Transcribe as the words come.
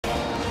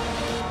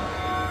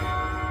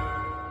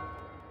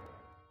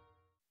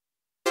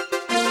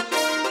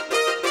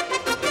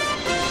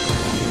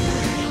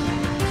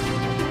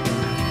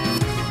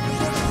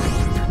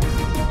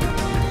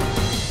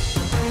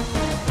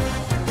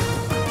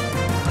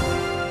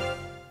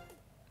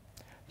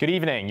Good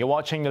evening. You're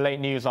watching the late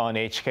news on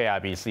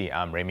HKIBC.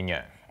 I'm Raymond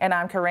Yeung. And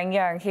I'm Carain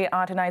Yeung. Here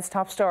are tonight's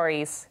top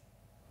stories.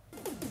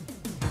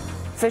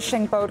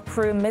 Fishing boat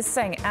crew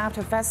missing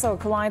after vessel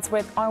collides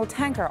with oil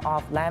tanker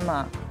off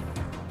Lama.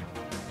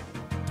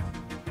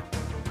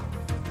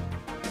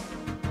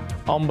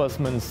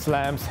 Ombudsman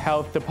slams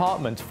health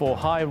department for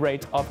high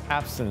rate of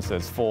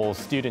absences for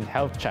student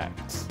health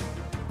checks.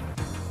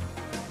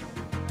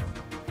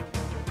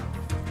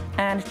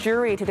 And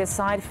jury to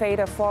decide fate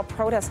of 4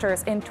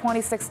 protesters in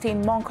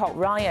 2016 Mongkok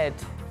riot.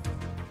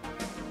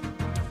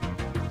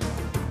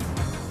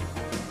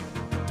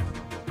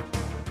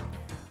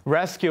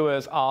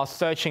 Rescuers are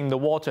searching the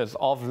waters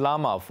of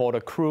Lama for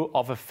the crew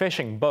of a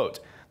fishing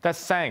boat that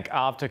sank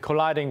after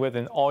colliding with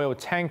an oil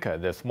tanker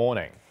this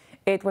morning.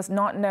 It was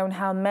not known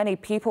how many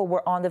people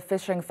were on the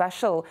fishing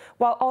vessel,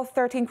 while all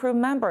 13 crew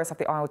members of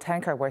the oil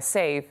tanker were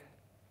saved.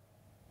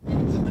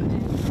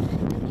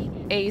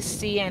 A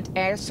sea and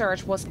air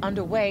search was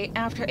underway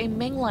after a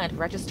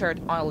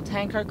mainland-registered oil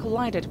tanker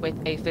collided with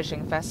a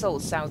fishing vessel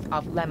south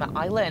of Lama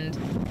Island.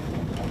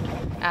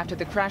 After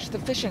the crash, the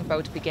fishing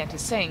boat began to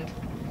sink.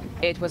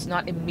 It was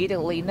not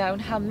immediately known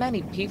how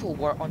many people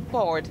were on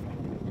board.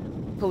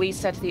 Police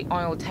said the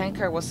oil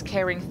tanker was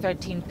carrying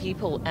 13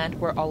 people and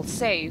were all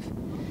safe.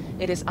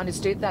 It is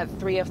understood that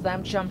 3 of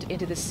them jumped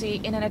into the sea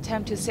in an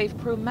attempt to save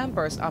crew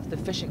members of the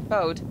fishing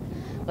boat,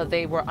 but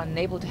they were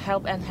unable to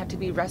help and had to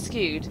be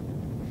rescued.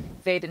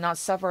 They did not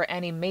suffer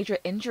any major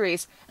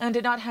injuries and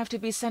did not have to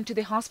be sent to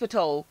the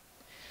hospital.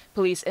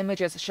 Police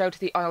images showed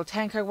the oil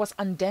tanker was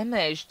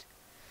undamaged.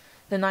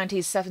 The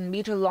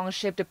 97-meter-long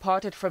ship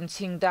departed from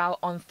Qingdao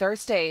on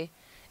Thursday.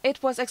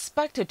 It was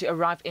expected to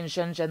arrive in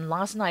Shenzhen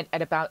last night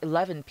at about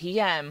 11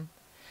 p.m.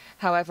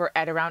 However,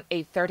 at around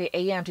 8:30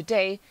 a.m.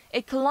 today,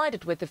 it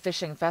collided with the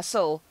fishing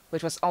vessel,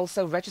 which was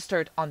also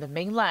registered on the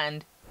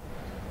mainland.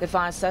 The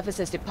Fire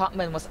Services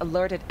Department was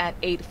alerted at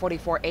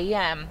 8:44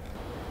 a.m.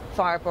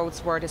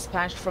 Fireboats were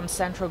dispatched from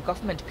Central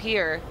Government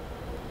Pier.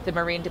 The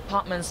Marine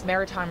Department's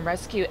Maritime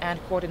Rescue and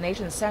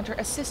Coordination Center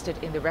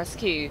assisted in the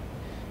rescue.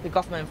 The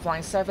government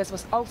flying service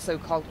was also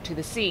called to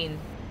the scene.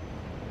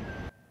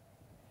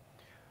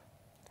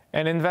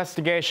 An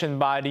investigation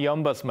by the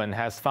Ombudsman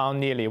has found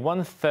nearly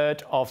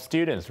 1/3 of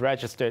students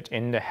registered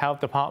in the Health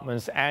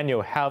Department's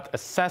annual health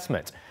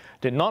assessment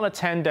did not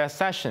attend their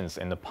sessions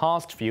in the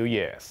past few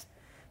years.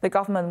 The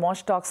government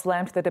watchdog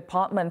slammed the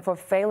department for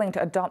failing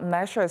to adopt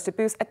measures to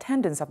boost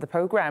attendance of the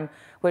program,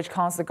 which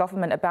costs the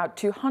government about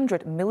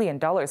 $200 million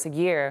a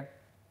year.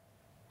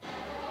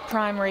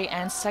 Primary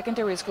and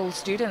secondary school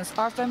students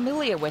are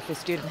familiar with the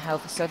Student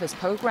Health Service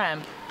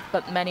program,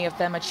 but many of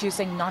them are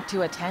choosing not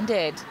to attend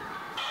it.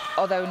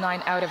 Although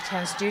 9 out of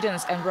 10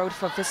 students enrolled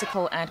for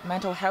physical and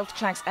mental health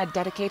checks at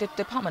dedicated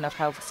Department of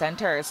Health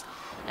centers,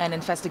 an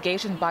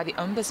investigation by the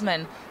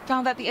Ombudsman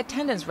found that the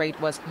attendance rate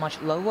was much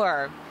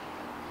lower.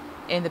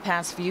 In the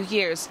past few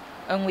years,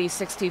 only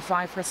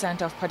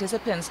 65% of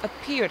participants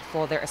appeared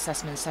for their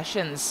assessment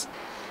sessions.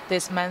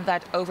 This meant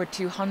that over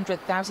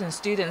 200,000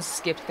 students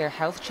skipped their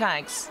health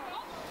checks.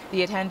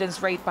 The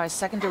attendance rate by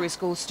secondary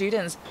school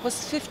students was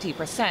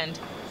 50%,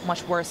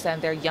 much worse than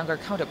their younger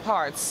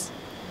counterparts.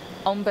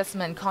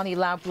 Ombudsman Connie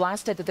Lau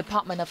blasted the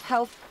Department of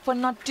Health for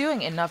not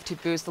doing enough to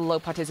boost the low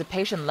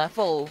participation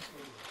level.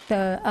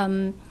 The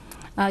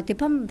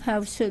Department of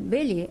Health should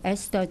really,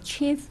 as the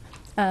chief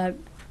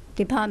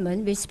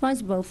department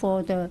responsible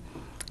for the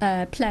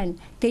plan,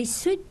 they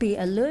should be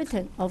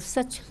alerted of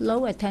such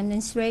low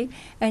attendance rate,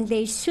 and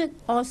they should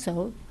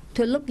also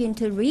to look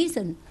into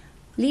reason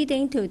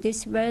leading to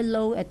this very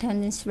low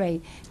attendance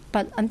rate.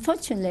 But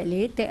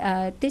unfortunately,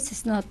 this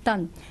is not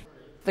done.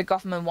 The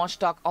government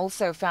watchdog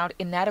also found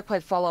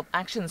inadequate follow-up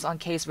actions on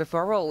case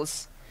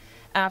referrals.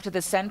 After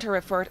the center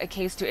referred a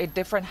case to a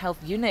different health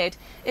unit,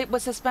 it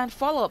would suspend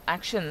follow-up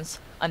actions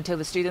until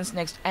the student's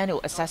next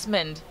annual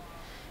assessment.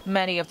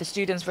 Many of the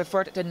students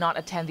referred did not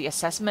attend the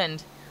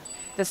assessment.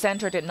 The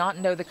center did not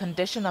know the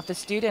condition of the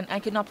student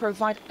and could not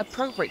provide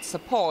appropriate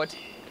support.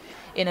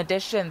 In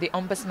addition, the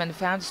Ombudsman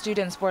found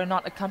students were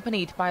not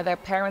accompanied by their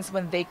parents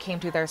when they came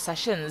to their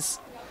sessions.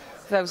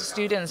 Those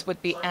students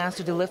would be asked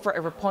to deliver a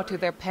report to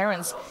their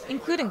parents,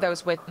 including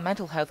those with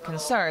mental health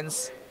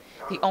concerns.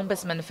 The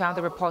Ombudsman found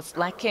the reports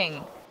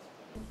lacking.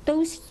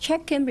 Those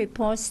check-in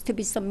reports to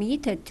be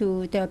submitted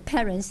to the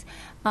parents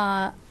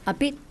are a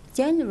bit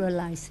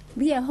generalized.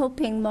 We are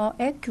hoping more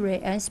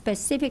accurate and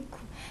specific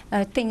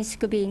things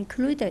could be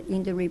included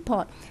in the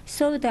report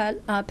so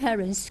that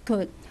parents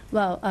could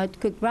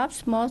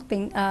grasp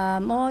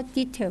more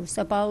details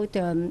about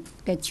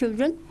the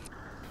children.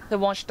 The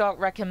watchdog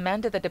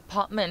recommended the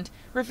department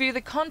review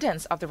the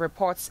contents of the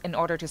reports in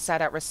order to set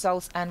out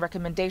results and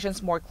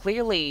recommendations more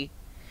clearly.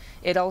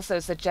 It also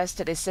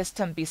suggested a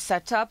system be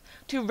set up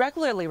to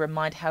regularly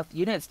remind health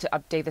units to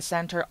update the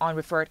center on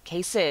referred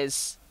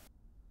cases.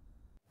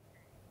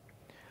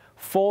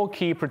 4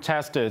 key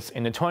protesters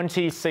in the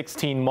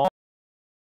 2016